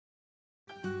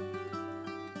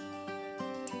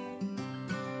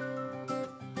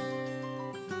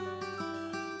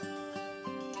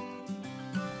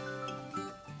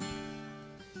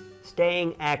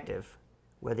staying active,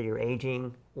 whether you're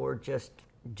aging or just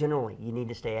generally, you need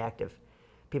to stay active.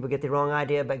 People get the wrong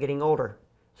idea about getting older.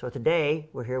 So today,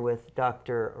 we're here with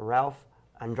Dr. Ralph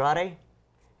Andrade.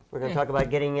 We're going to talk about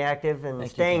getting active and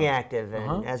staying active.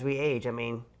 And as we age, I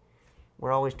mean,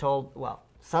 we're always told, well,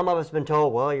 some of us have been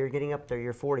told, well, you're getting up there,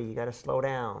 you're 40, you got to slow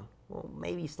down. Well,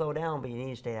 maybe slow down, but you need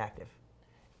to stay active.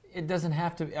 It doesn't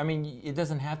have to, I mean, it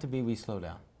doesn't have to be we slow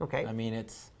down. Okay. I mean,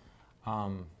 it's,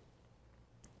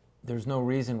 there's no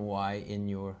reason why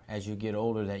as you get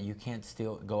older that you can't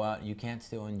still go out, you can't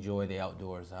still enjoy the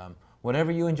outdoors.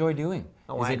 Whatever you enjoy doing.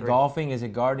 Is it golfing? Is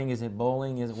it gardening? Is it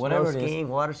bowling? Is it whatever it is? Skiing,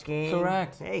 water skiing.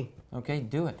 Correct. Hey. Okay,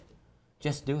 do it.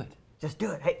 Just do it. Just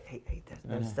do it. Hey,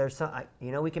 there's some,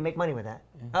 you know, we can make money with that.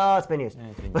 Oh, it's been used. Yeah,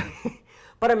 it's been used.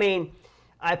 But I mean,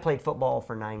 I played football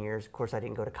for 9 years. Of course, I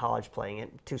didn't go to college playing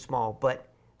it, too small. But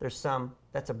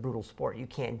that's a brutal sport. You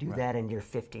can't do that in your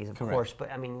 50s, of course.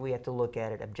 But I mean, we have to look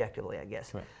at it objectively, I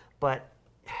guess. Correct. But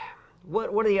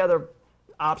what are the other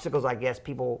obstacles, I guess,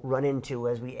 people run into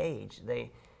as we age?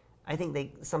 I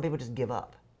think some people just give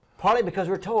up. Partly because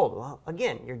we're told, well,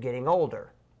 again, you're getting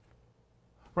older.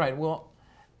 Right. Well,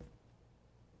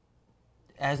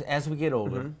 as we get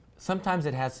older, sometimes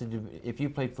it has to do, if you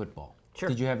played football,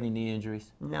 did you have any knee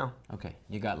injuries? No. Okay,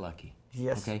 you got lucky.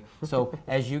 Yes. Okay, so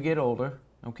as you get older,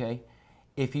 okay,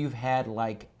 if you've had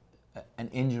like an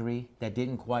injury that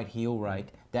didn't quite heal right,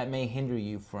 that may hinder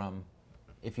you from,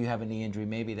 if you have a knee injury,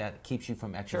 maybe that keeps you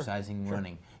from exercising,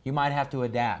 running. You might have to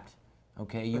adapt.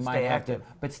 Okay, you might have to,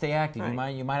 but stay active.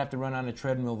 Right. You might have to run on a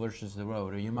treadmill versus the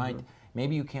road, or you might,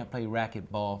 maybe you can't play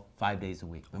racquetball 5 days a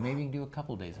week, but maybe you can do a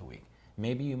couple days a week.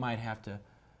 Maybe you might have to,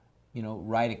 you know,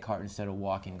 ride a cart instead of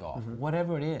walking golf.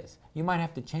 Whatever it is, you might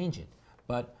have to change it.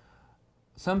 But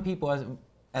some people,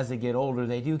 as they get older,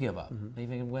 they do give up. They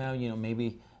think, well, you know,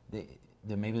 maybe they're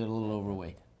a little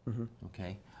overweight.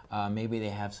 Okay, maybe they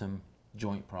have some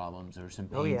joint problems or some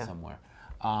pain somewhere.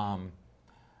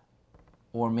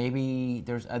 Or maybe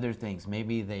there's other things.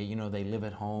 Maybe they live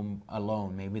at home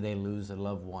alone. Maybe they lose a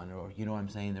loved one, or you know what I'm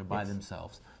saying, they're by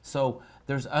themselves. So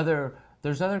there's other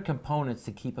components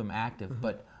to keep them active.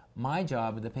 But my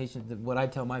job with the patient, what I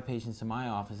tell my patients in my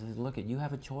office is, look, you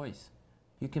have a choice.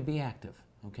 You can be active.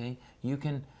 Okay, you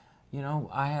can, you know,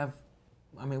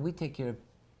 we take care of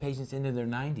patients into their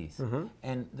 90s,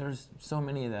 and there's so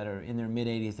many that are in their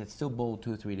mid-80s that still bowl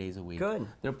 2 or 3 days a week. Good.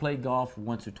 They play golf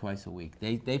once or twice a week.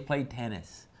 They play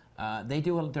tennis.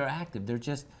 They're active. They're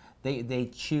just they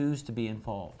choose to be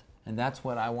involved, and that's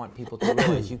what I want people to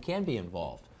realize. You can be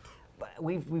involved. But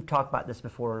we've talked about this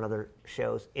before on other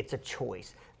shows. It's a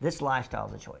choice. This lifestyle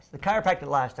is a choice. The chiropractic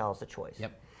lifestyle is a choice.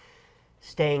 Yep.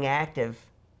 Staying active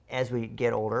as we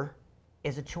get older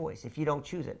is a choice if you don't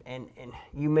choose it. And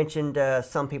you mentioned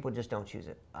some people just don't choose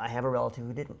it. I have a relative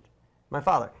who didn't. My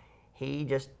father, he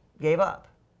just gave up,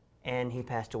 and he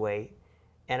passed away,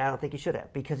 and I don't think he should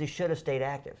have, because he should have stayed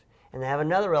active. And I have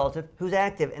another relative who's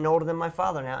active and older than my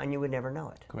father now, and you would never know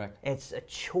it. Correct. It's a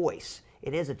choice.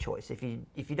 It is a choice. If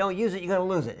you don't use it, you're going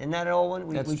to lose it. Isn't that old one?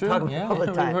 That's we true. talk about all the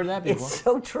time. We've heard that before. It's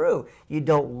so true. You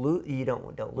don't lose. You don't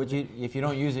lose it. If you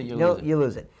don't use it, you lose it. You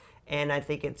lose it. And I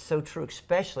think it's so true,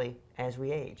 especially as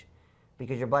we age,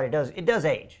 because your body does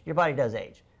age. Your body does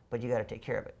age, but you got to take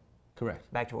care of it. Correct.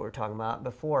 Back to what we were talking about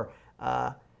before,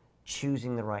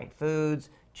 choosing the right foods,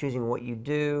 choosing what you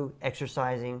do,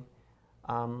 exercising.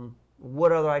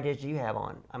 What other ideas do you have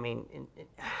on? I mean,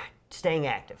 staying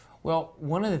active. Well,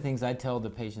 one of the things I tell the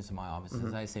patients in my office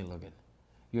is I say, look,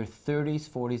 your 30s,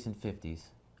 40s, and 50s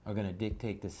are going to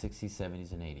dictate the 60s,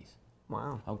 70s, and 80s.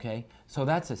 Wow. Okay, so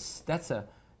that's a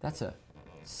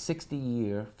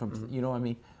 60-year from, you know what I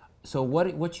mean? So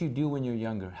what you do when you're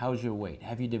younger, how's your weight?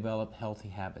 Have you developed healthy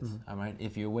habits? All right,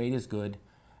 if your weight is good,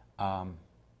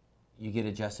 you get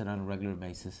adjusted on a regular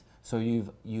basis. So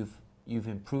you've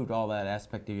improved all that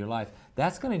aspect of your life.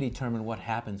 That's going to determine what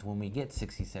happens when we get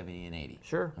 60, 70, and 80.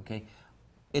 Sure. Okay,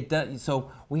 it does.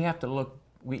 So we have to look.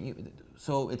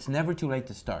 So it's never too late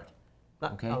to start.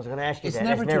 Okay. I was going to ask you it's that.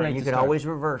 Never too late you to can start. always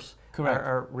reverse. Correct.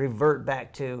 Or revert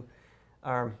back to,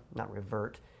 or not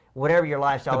revert. Whatever your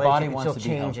lifestyle the body is, you can wants still to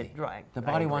be change healthy. it. Right. The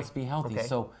body wants to be healthy. Okay.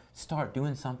 So start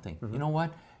doing something. You know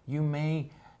what? You may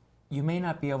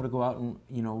not be able to go out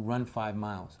and run 5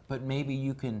 miles, but maybe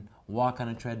you can walk on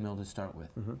a treadmill to start with.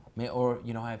 Or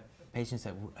I have patients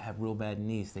that have real bad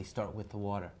knees. They start with the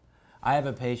water. I have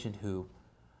a patient who,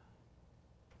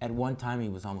 at one time, he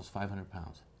was almost 500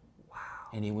 pounds. Wow.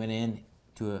 And he went in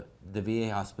to the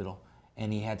VA hospital,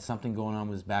 and he had something going on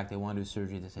with his back. They wanted to do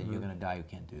surgery. They said, you're going to die. You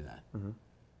can't do that. And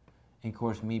of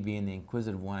course, me being the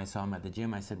inquisitive one, I saw him at the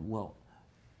gym. I said, well,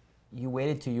 you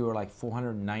waited till you were like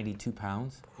 492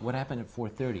 pounds. What happened at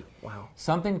 430? Wow.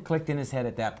 Something clicked in his head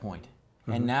at that point.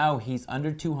 And now he's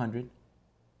under 200.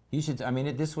 You should, I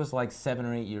mean, this was like 7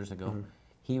 or 8 years ago.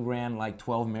 He ran like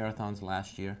 12 marathons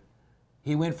last year.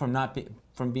 He went from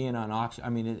from being on oxygen. I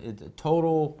mean, it's a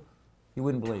total, you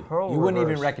wouldn't believe. Total You wouldn't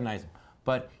reverse. even recognize him.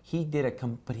 But he did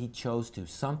but he chose to.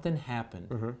 Something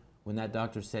happened when that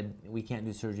doctor said, we can't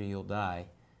do surgery, you'll die.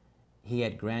 He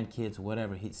had grandkids,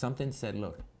 whatever. Something said,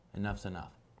 look, enough's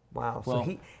enough. Wow. Well,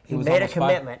 so he was made a almost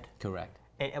commitment. Correct.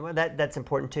 And that's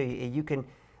important too. You can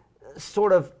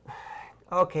sort of,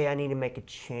 okay, I need to make a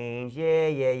change.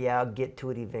 Yeah, I'll get to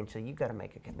it eventually. You got to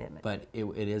make a commitment. But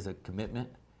it is a commitment.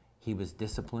 He was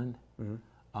disciplined.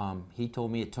 He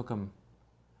told me it took him,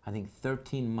 I think,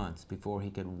 13 months before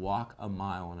he could walk a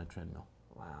mile on a treadmill.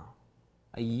 Wow.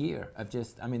 A year of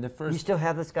just, I mean, the first. You still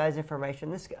have this guy's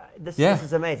information? This guy, this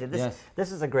is amazing.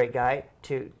 This is a great guy.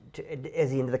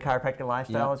 Is he into the chiropractic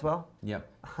lifestyle as well? Yep.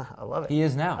 I love it. He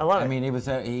is now. I love it. I mean, it was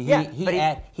he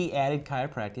added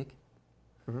chiropractic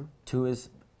to his.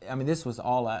 I mean, this was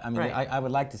all. I mean, Right. I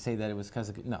would like to say that it was because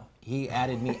of no. He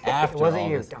added me after. It wasn't all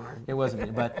you, this. darn. It wasn't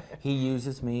me, but he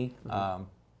uses me.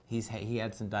 He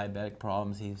had some diabetic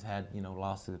problems. He's had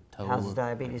loss of toe. How's his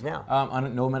diabetes now?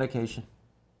 On no medication.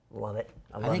 Love it.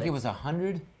 I think it was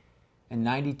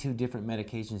 192 different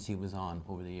medications he was on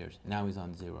over the years. Now he's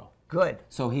on 0. Good.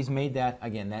 So he's made that,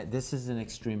 again, this is an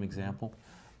extreme example,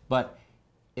 but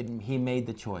he made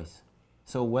the choice.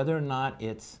 So whether or not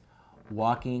it's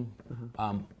walking,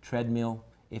 treadmill,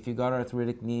 if you got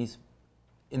arthritic knees,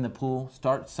 in the pool,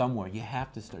 start somewhere. You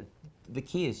have to start. The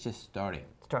key is just starting.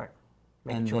 Start.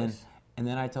 Make a choice. And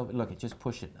then I told him, look, just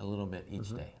push it a little bit each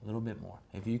day, a little bit more.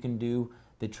 If you can do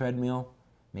the treadmill,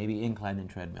 maybe incline and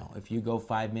treadmill. If you go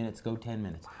 5 minutes, go 10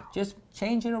 minutes. Wow. Just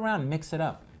change it around, mix it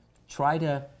up. Try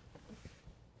to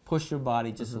push your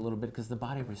body just a little bit because the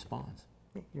body responds.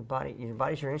 Your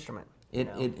body's your instrument.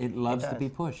 It loves to be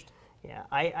pushed. Yeah,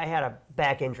 I had a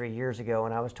back injury years ago,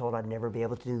 and I was told I'd never be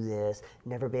able to do this,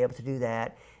 never be able to do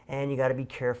that, and you got to be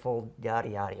careful, yada,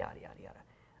 yada, yada, yada, yada.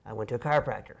 I went to a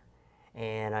chiropractor,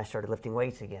 and I started lifting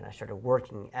weights again. I started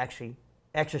working, actually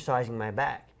exercising my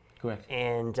back. Correct.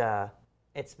 And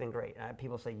it's been great.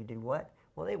 People say, you did what?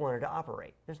 Well, they wanted to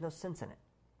operate. There's no sense in it.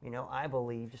 I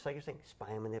believe, just like you're saying,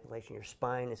 spine manipulation. Your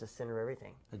spine is the center of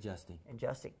everything. Adjusting.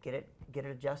 Adjust it. Get it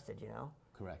adjusted.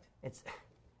 Correct.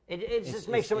 It just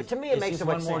makes so much. To me, it makes so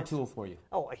much sense. It's just one more tool for you.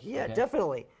 Oh yeah, Okay?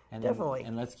 definitely, And definitely.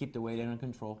 And let's keep the weight under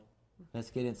control. Let's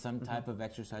get in some type of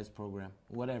exercise program,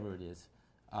 whatever it is.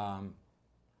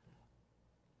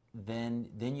 Then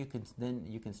you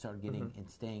can start getting and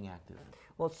staying active.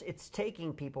 Well, it's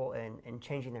taking people and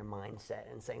changing their mindset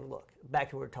and saying, look, back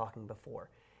to what we were talking before.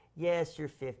 Yes, you're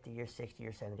 50, you're 60,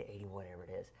 you're 70, 80, whatever it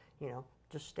is.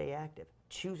 Just stay active.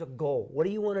 Choose a goal. What do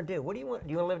you want to do? What do you want?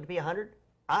 Do you want to live to be 100?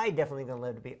 I definitely going to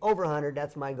live to be over 100.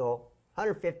 That's my goal.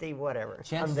 150, whatever.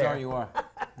 Chances are you are.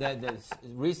 The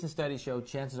recent studies show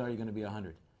chances are you're going to be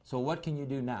 100. So what can you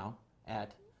do now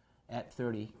at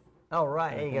 30? Oh,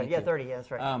 right. There you go. Yeah, 30. Yeah,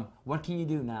 that's right. What can you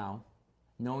do now,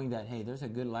 knowing that, hey, there's a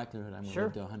good likelihood I'm going to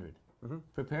live to 100?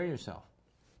 Prepare yourself.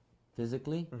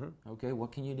 Physically, okay,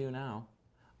 what can you do now?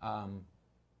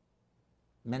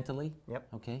 Mentally,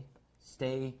 okay,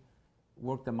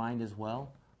 work the mind as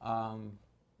well.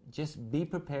 Just be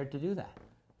prepared to do that.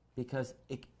 Because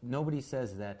nobody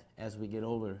says that as we get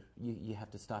older, you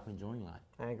have to stop enjoying life.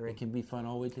 I agree. It can be fun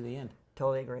all the way to the end.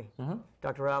 Totally agree.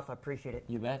 Dr. Ralph, I appreciate it.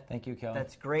 You bet. Thank you, Kelly.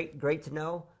 That's great. Great to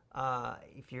know.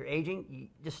 If you're aging, you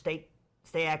just stay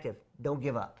active. Don't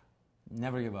give up.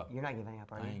 Never give up. You're not giving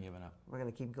up, are you? I ain't giving up. We're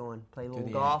going to keep going. Play a little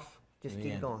the golf. end. Just To the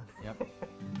keep end. going.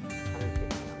 Yep.